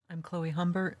I'm Chloe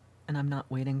Humbert, and I'm not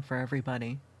waiting for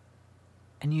everybody.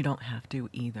 And you don't have to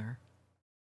either.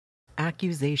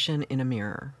 Accusation in a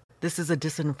mirror. This is a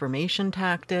disinformation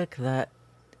tactic that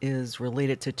is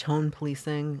related to tone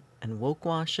policing and woke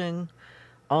washing,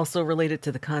 also related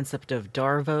to the concept of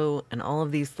Darvo, and all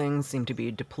of these things seem to be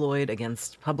deployed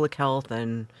against public health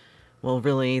and, well,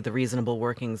 really the reasonable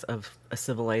workings of a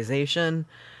civilization.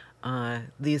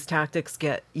 These tactics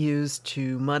get used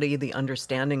to muddy the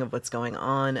understanding of what's going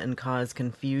on and cause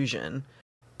confusion.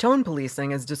 Tone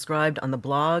policing is described on the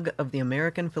blog of the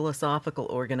American Philosophical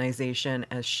Organization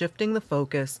as shifting the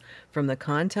focus from the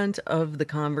content of the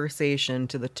conversation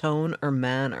to the tone or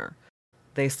manner.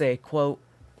 They say, quote,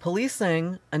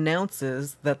 "Policing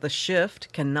announces that the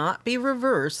shift cannot be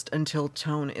reversed until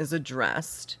tone is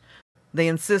addressed. They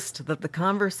insist that the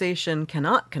conversation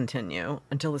cannot continue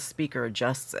until the speaker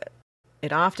adjusts it.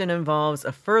 It often involves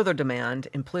a further demand,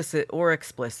 implicit or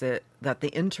explicit, that the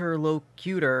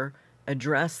interlocutor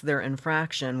address their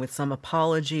infraction with some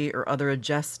apology or other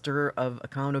gesture of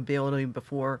accountability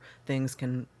before things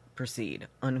can proceed,"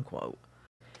 unquote.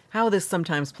 How this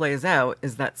sometimes plays out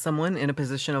is that someone in a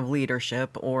position of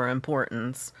leadership or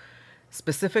importance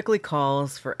specifically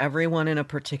calls for everyone in a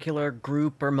particular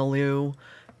group or milieu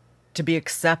to be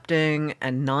accepting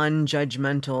and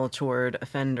non-judgmental toward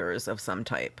offenders of some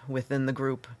type within the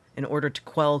group in order to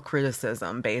quell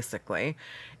criticism, basically.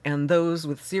 And those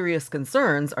with serious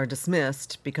concerns are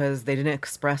dismissed because they didn't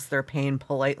express their pain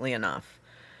politely enough,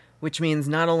 which means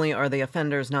not only are the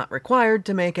offenders not required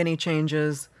to make any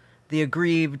changes, the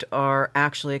aggrieved are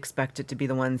actually expected to be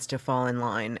the ones to fall in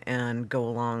line and go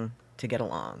along to get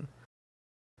along.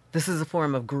 This is a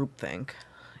form of groupthink.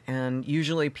 And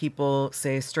usually people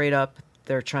say straight up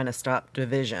they're trying to stop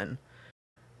division.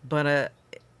 But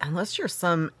unless you're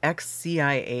some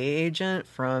ex-CIA agent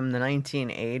from the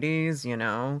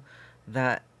 1980s,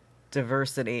 that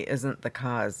diversity isn't the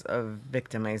cause of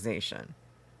victimization.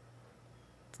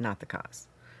 It's not the cause.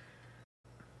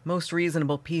 Most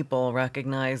reasonable people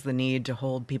recognize the need to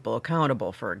hold people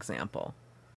accountable, for example.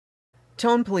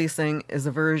 Tone policing is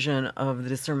a version of the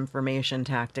disinformation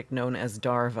tactic known as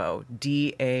DARVO,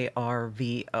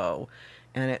 D-A-R-V-O,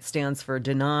 and it stands for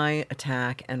Deny,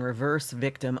 Attack, and Reverse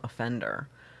Victim Offender.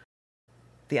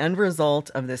 The end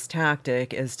result of this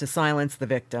tactic is to silence the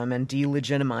victim and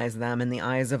delegitimize them in the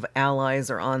eyes of allies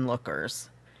or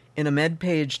onlookers. In a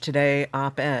MedPage Today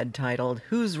op-ed titled,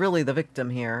 "Who's Really the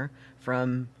Victim Here?"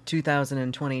 from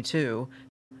 2022,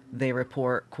 they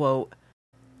report, quote,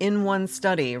 "In one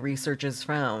study, researchers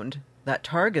found that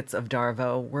targets of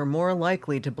DARVO were more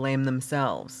likely to blame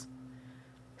themselves.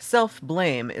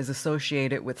 Self-blame is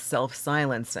associated with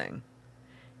self-silencing.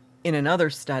 In another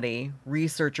study,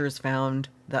 researchers found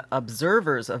that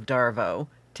observers of DARVO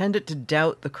tended to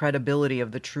doubt the credibility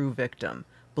of the true victim,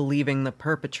 believing the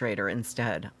perpetrator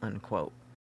instead," unquote.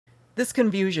 This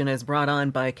confusion is brought on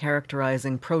by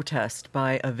characterizing protest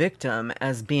by a victim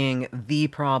as being the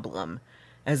problem,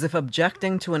 as if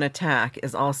objecting to an attack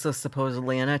is also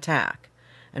supposedly an attack.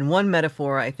 And one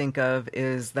metaphor I think of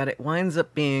is that it winds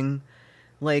up being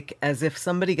like as if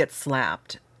somebody gets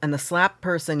slapped, and the slapped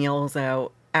person yells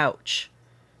out, "Ouch."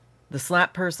 The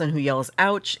slapped person who yells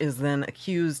 "ouch" is then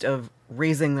accused of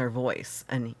raising their voice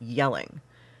and yelling.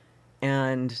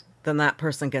 And then that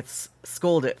person gets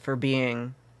scolded for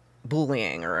being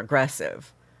bullying or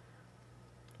aggressive,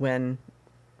 when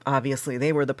obviously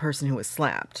they were the person who was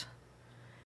slapped.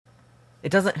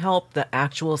 It doesn't help that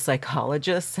actual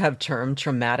psychologists have termed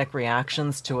traumatic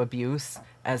reactions to abuse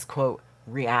as, quote,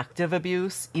 reactive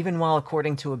abuse, even while,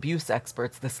 according to abuse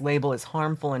experts, this label is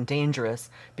harmful and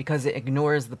dangerous because it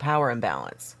ignores the power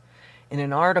imbalance. In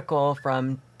an article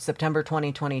from September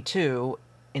 2022,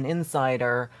 in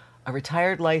Insider, a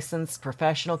retired licensed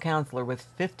professional counselor with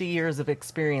 50 years of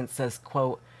experience says,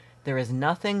 quote, "There is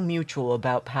nothing mutual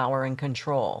about power and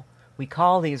control. We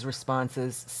call these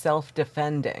responses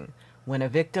self-defending, when a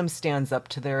victim stands up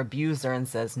to their abuser and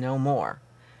says no more.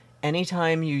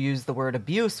 Anytime you use the word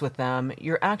abuse with them,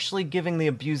 you're actually giving the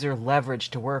abuser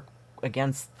leverage to work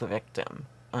against the victim,"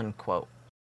 unquote.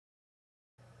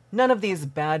 None of these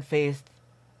bad faith,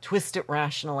 twisted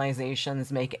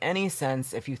rationalizations make any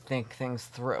sense if you think things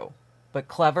through. But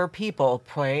clever people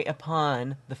prey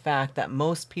upon the fact that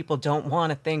most people don't want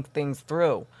to think things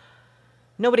through.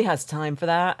 Nobody has time for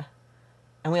that.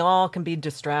 And we all can be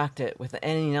distracted with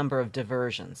any number of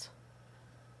diversions.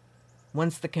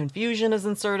 Once the confusion is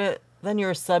inserted, then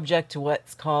you're subject to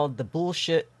what's called the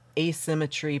bullshit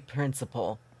asymmetry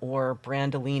principle, or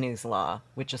Brandolini's law,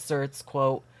 which asserts,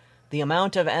 quote, "The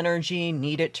amount of energy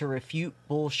needed to refute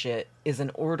bullshit is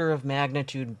an order of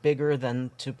magnitude bigger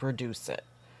than to produce it,"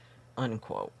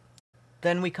 unquote.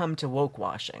 Then we come to woke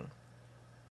washing.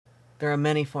 There are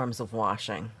many forms of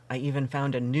washing. I even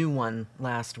found a new one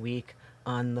last week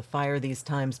on the Fire These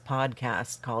Times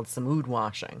podcast called Samood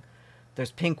washing.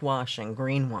 There's pink washing,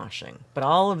 green washing, but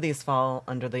all of these fall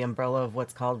under the umbrella of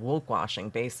what's called woke washing,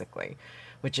 basically,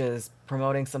 which is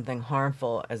promoting something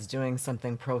harmful as doing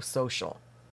something pro-social.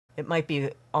 It might be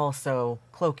also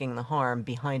cloaking the harm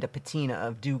behind a patina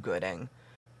of do-gooding,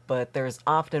 but there's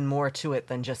often more to it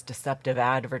than just deceptive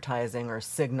advertising or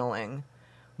signaling.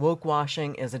 Woke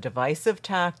washing is a divisive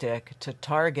tactic to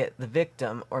target the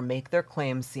victim or make their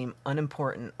claims seem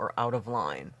unimportant or out of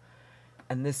line.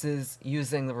 And this is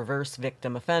using the reverse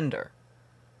victim offender.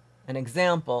 An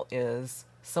example is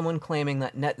someone claiming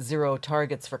that net zero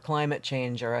targets for climate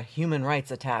change are a human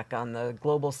rights attack on the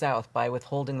global south by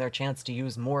withholding their chance to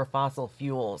use more fossil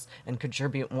fuels and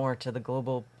contribute more to the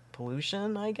global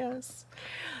pollution, I guess?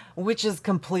 Which is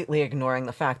completely ignoring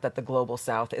the fact that the global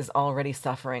south is already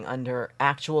suffering under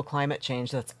actual climate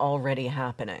change that's already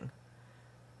happening.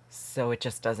 So it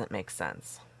just doesn't make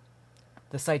sense.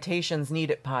 The Citations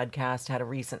Need It podcast had a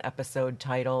recent episode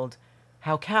titled,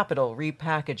 How Capital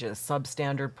Repackages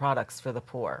Substandard Products for the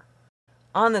Poor.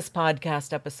 On this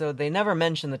podcast episode, they never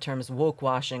mention the terms woke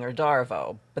washing or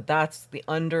Darvo, but that's the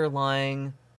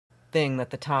underlying thing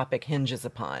that the topic hinges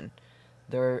upon.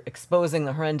 They're exposing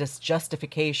the horrendous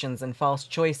justifications and false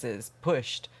choices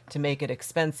pushed to make it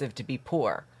expensive to be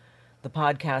poor. The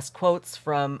podcast quotes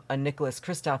from a Nicholas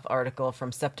Kristof article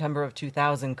from September of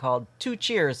 2000 called 2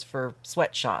 Cheers for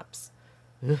Sweatshops.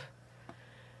 Ugh.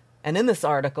 And in this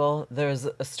article, there's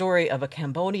a story of a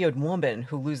Cambodian woman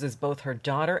who loses both her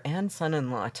daughter and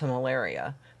son-in-law to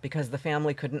malaria because the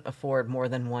family couldn't afford more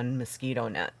than one mosquito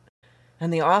net.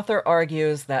 And the author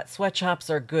argues that sweatshops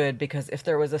are good because if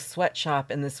there was a sweatshop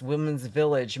in this woman's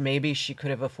village, maybe she could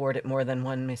have afforded more than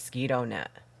one mosquito net.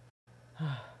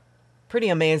 Pretty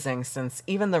amazing, since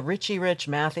even the richy-rich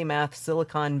mathy-math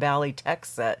Silicon Valley tech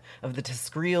set of the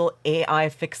discreet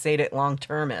AI-fixated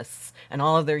long-termists and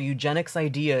all of their eugenics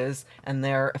ideas and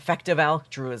their effective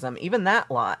altruism, even that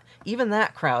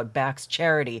crowd backs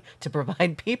charity to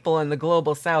provide people in the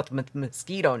global south with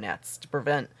mosquito nets to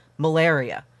prevent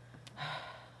malaria.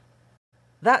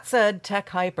 That said, tech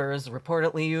hypers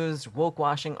reportedly used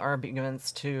woke-washing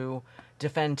arguments to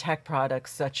defend tech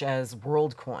products such as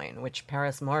WorldCoin, which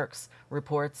Paris Marx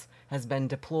reports has been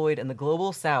deployed in the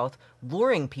global south,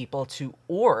 luring people to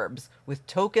orbs with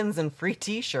tokens and free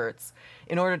t-shirts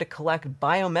in order to collect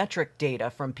biometric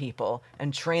data from people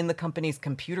and train the company's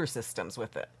computer systems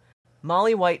with it.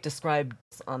 Molly White described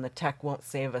on the Tech Won't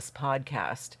Save Us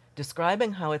podcast,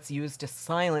 describing how it's used to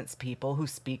silence people who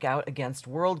speak out against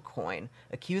WorldCoin,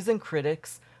 accusing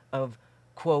critics of,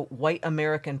 quote, white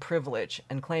American privilege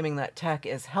and claiming that tech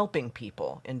is helping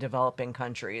people in developing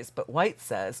countries. But White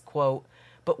says, quote,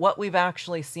 but what we've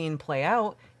actually seen play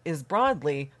out is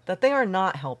broadly that they are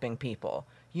not helping people.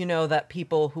 You know, that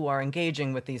people who are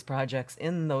engaging with these projects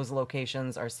in those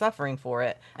locations are suffering for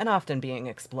it and often being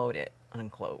exploited,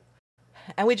 unquote.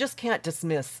 And we just can't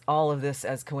dismiss all of this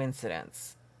as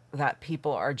coincidence, that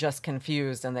people are just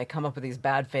confused and they come up with these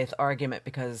bad faith arguments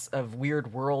because of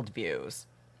weird worldviews.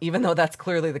 Even though that's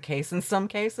clearly the case in some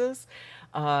cases,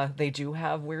 they do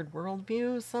have weird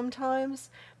worldviews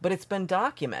sometimes, but it's been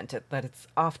documented that it's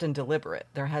often deliberate.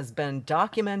 There has been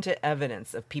documented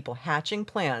evidence of people hatching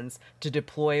plans to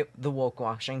deploy the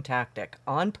woke-washing tactic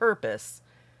on purpose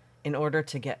in order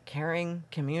to get caring,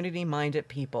 community-minded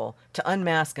people to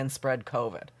unmask and spread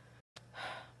COVID.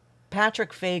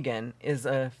 Patrick Fagan is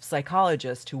a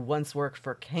psychologist who once worked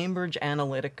for Cambridge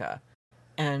Analytica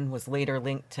and was later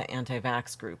linked to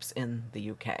anti-vax groups in the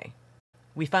UK.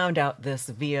 We found out this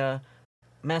via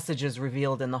messages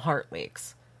revealed in the Heart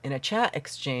Leaks, in a chat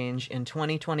exchange in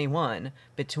 2021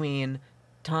 between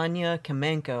Tanya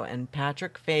Kamenko and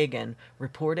Patrick Fagan,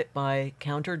 reported by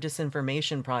Counter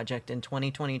Disinformation Project in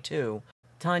 2022.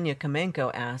 Tanya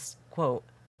Kamenko asked, quote,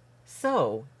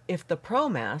 so, if the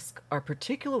pro-mask are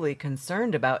particularly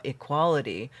concerned about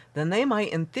equality, then they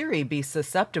might in theory be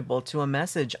susceptible to a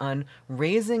message on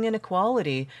raising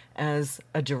inequality as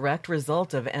a direct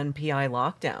result of NPI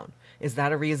lockdown. Is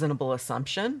that a reasonable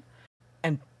assumption?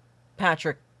 And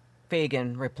Patrick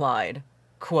Fagan replied,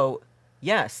 quote,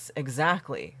 yes,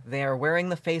 exactly. They are wearing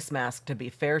the face mask to be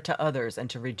fair to others and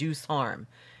to reduce harm.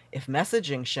 If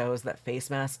messaging shows that face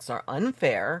masks are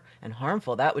unfair and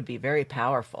harmful, that would be very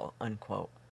powerful, unquote.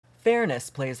 Fairness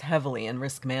plays heavily in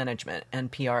risk management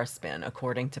and PR spin,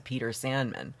 according to Peter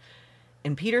Sandman.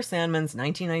 In Peter Sandman's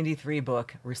 1993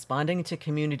 book, Responding to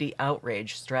Community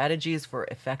Outrage, Strategies for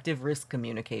Effective Risk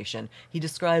Communication, he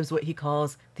describes what he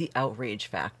calls the outrage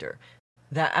factor.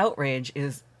 That outrage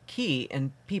is key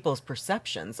in people's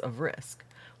perceptions of risk.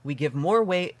 We give more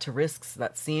weight to risks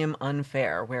that seem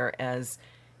unfair, whereas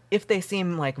if they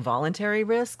seem like voluntary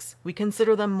risks, we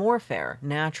consider them more fair,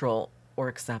 natural, or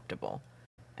acceptable.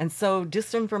 And so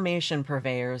disinformation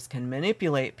purveyors can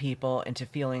manipulate people into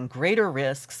feeling greater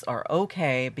risks are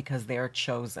okay because they are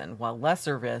chosen, while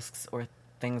lesser risks or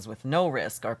things with no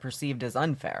risk are perceived as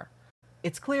unfair.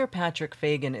 It's clear Patrick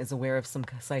Fagan is aware of some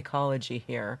psychology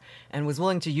here and was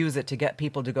willing to use it to get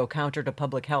people to go counter to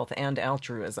public health and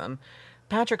altruism.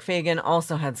 Patrick Fagan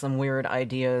also had some weird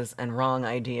ideas and wrong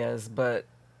ideas, but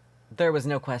there was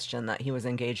no question that he was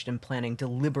engaged in planning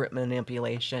deliberate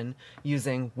manipulation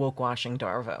using woke-washing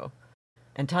Darvo.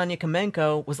 And Tanya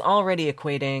Kamenko was already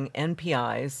equating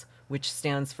NPIs, which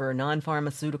stands for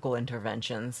non-pharmaceutical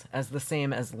interventions, as the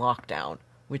same as lockdown,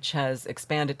 which has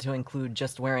expanded to include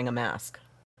just wearing a mask.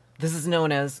 This is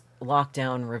known as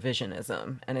lockdown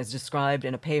revisionism and is described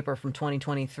in a paper from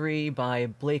 2023 by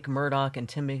Blake Murdoch and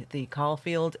Timothy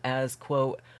Caulfield as,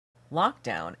 quote,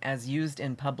 lockdown, as used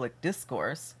in public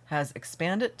discourse, has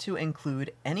expanded to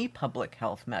include any public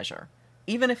health measure,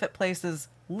 even if it places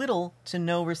little to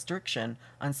no restriction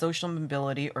on social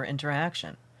mobility or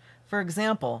interaction. For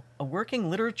example, a working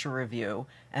literature review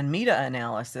and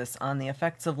meta-analysis on the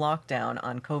effects of lockdown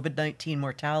on COVID-19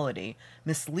 mortality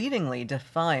misleadingly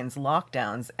defines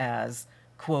lockdowns as,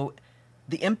 quote,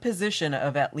 the imposition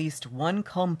of at least one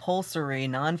compulsory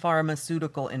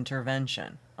non-pharmaceutical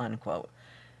intervention, unquote.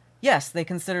 Yes, they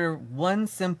consider one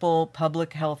simple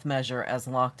public health measure as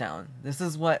lockdown. This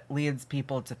is what leads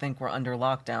people to think we're under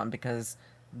lockdown because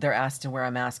they're asked to wear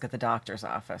a mask at the doctor's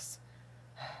office.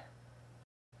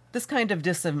 This kind of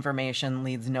disinformation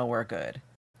leads nowhere good.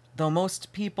 Though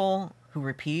most people who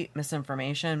repeat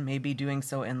misinformation may be doing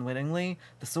so unwittingly,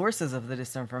 the sources of the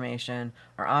disinformation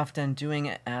are often doing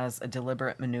it as a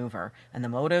deliberate maneuver, and the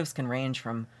motives can range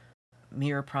from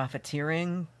mere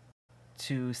profiteering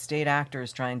to state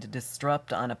actors trying to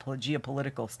disrupt on a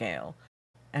geopolitical scale.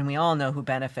 And we all know who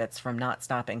benefits from not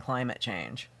stopping climate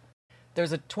change.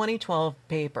 There's a 2012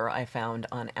 paper I found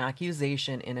on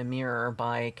Accusation in a Mirror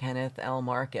by Kenneth L.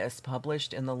 Marcus,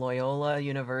 published in the Loyola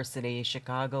University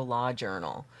Chicago Law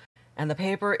Journal. And the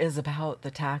paper is about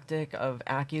the tactic of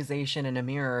accusation in a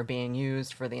mirror being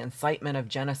used for the incitement of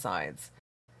genocides.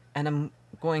 And I'm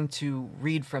going to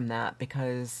read from that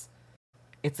because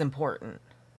it's important.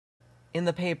 In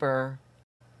the paper,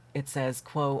 it says,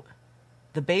 quote,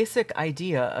 the basic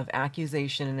idea of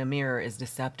accusation in a mirror is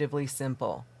deceptively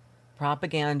simple.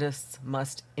 Propagandists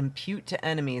must impute to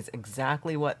enemies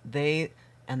exactly what they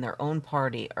and their own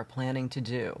party are planning to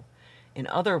do. In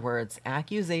other words,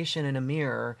 accusation in a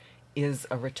mirror is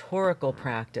a rhetorical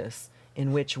practice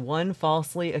in which one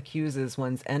falsely accuses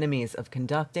one's enemies of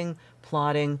conducting,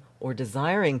 plotting, or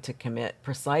desiring to commit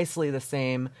precisely the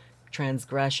same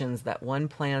transgressions that one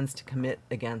plans to commit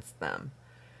against them.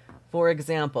 For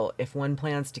example, if one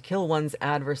plans to kill one's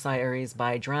adversaries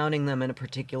by drowning them in a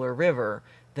particular river,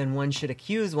 then one should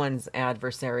accuse one's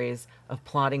adversaries of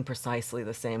plotting precisely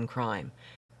the same crime.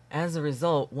 As a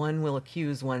result, one will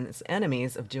accuse one's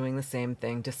enemies of doing the same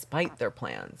thing despite their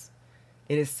plans.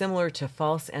 It is similar to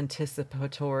false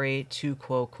anticipatory tu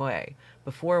quoque.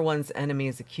 Before one's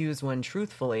enemies accuse one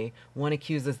truthfully, one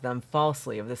accuses them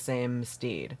falsely of the same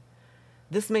misdeed.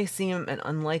 This may seem an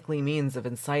unlikely means of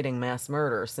inciting mass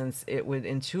murder, since it would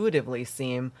intuitively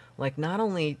seem like not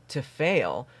only to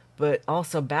fail, but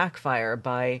also backfire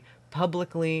by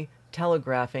publicly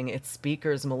telegraphing its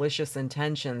speakers' malicious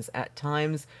intentions at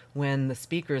times when the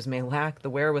speakers may lack the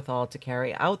wherewithal to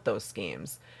carry out those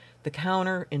schemes. The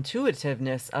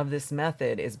counterintuitiveness of this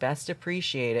method is best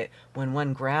appreciated when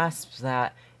one grasps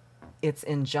that its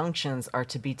injunctions are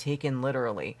to be taken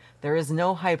literally. There is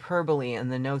no hyperbole in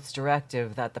the note's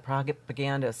directive that the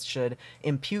propagandists should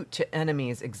impute to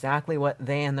enemies exactly what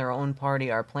they and their own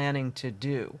party are planning to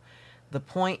do. The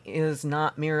point is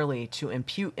not merely to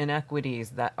impute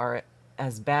inequities that are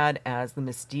as bad as the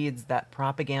misdeeds that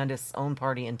propagandists' own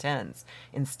party intends.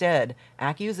 Instead,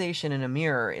 accusation in a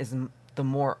mirror is the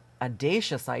more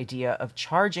audacious idea of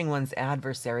charging one's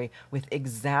adversary with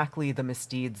exactly the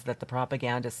misdeeds that the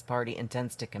propagandist party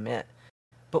intends to commit.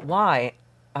 But why,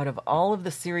 out of all of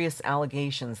the serious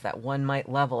allegations that one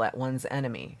might level at one's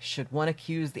enemy, should one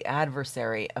accuse the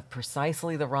adversary of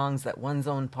precisely the wrongs that one's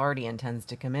own party intends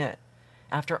to commit?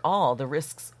 After all, the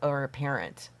risks are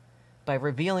apparent. By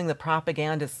revealing the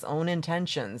propagandist's own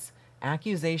intentions,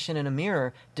 accusation in a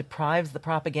mirror deprives the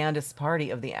propagandist party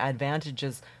of the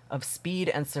advantages of speed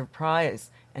and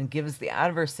surprise and gives the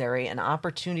adversary an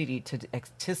opportunity to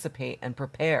anticipate and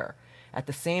prepare. At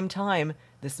the same time,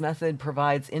 this method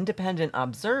provides independent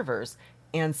observers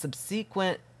and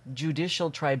subsequent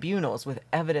judicial tribunals with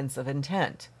evidence of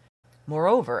intent.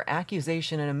 Moreover,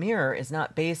 accusation in a mirror is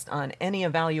not based on any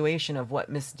evaluation of what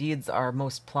misdeeds are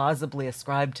most plausibly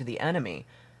ascribed to the enemy,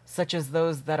 such as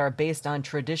those that are based on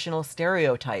traditional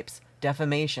stereotypes,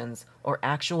 defamations, or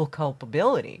actual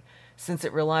culpability, since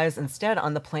it relies instead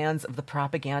on the plans of the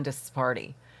propagandist's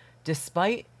party.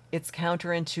 Despite its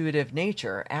counterintuitive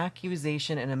nature,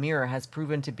 accusation in a mirror has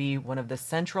proven to be one of the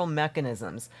central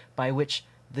mechanisms by which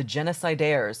the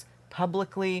genocidaires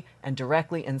publicly and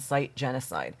directly incite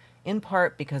genocide, in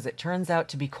part because it turns out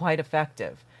to be quite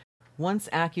effective. Once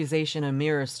accusation in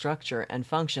mirror structure and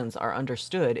functions are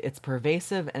understood, its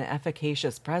pervasive and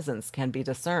efficacious presence can be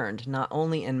discerned not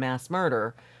only in mass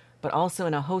murder, but also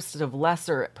in a host of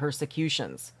lesser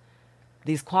persecutions.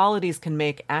 These qualities can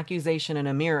make accusation in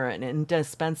a mirror an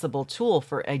indispensable tool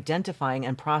for identifying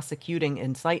and prosecuting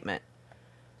incitement.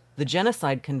 The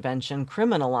Genocide Convention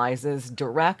criminalizes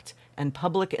direct and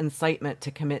public incitement to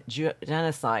commit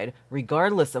genocide,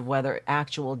 regardless of whether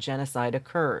actual genocide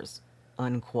occurs.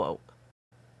 Unquote.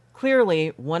 Clearly,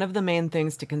 one of the main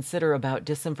things to consider about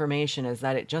disinformation is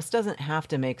that it just doesn't have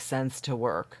to make sense to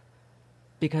work,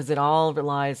 because it all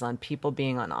relies on people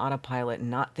being on autopilot and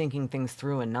not thinking things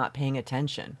through and not paying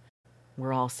attention.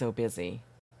 We're all so busy.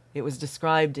 It was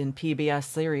described in PBS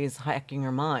series Hacking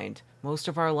Your Mind. Most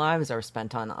of our lives are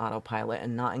spent on autopilot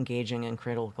and not engaging in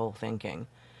critical thinking.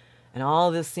 And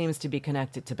all this seems to be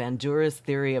connected to Bandura's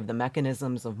theory of the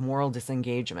mechanisms of moral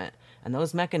disengagement, and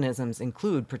those mechanisms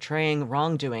include portraying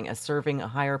wrongdoing as serving a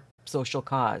higher social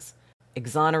cause,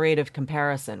 exonerative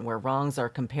comparison, where wrongs are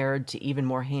compared to even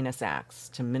more heinous acts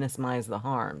to minimize the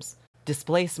harms,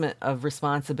 displacement of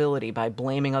responsibility by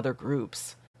blaming other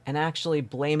groups, and actually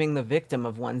blaming the victim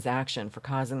of one's action for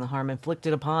causing the harm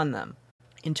inflicted upon them.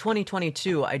 In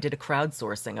 2022, I did a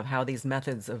crowdsourcing of how these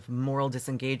methods of moral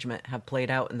disengagement have played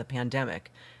out in the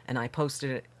pandemic, and I posted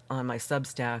it on my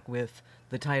Substack with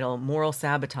the title Moral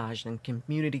Sabotage and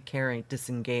Community Care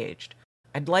Disengaged.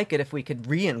 I'd like it if we could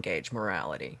re-engage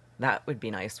morality. That would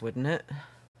be nice, wouldn't it?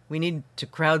 We need to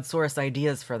crowdsource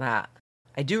ideas for that.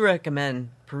 I do recommend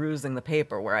perusing the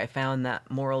paper where I found that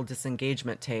moral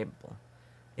disengagement table.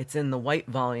 It's in the White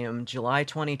Volume, July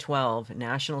 2012,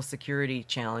 National Security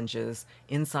Challenges,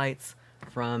 Insights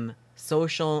from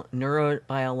Social,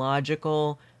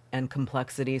 Neurobiological, and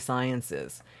Complexity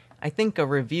Sciences. I think a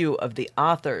review of the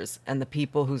authors and the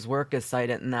people whose work is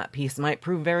cited in that piece might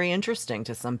prove very interesting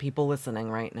to some people listening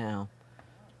right now.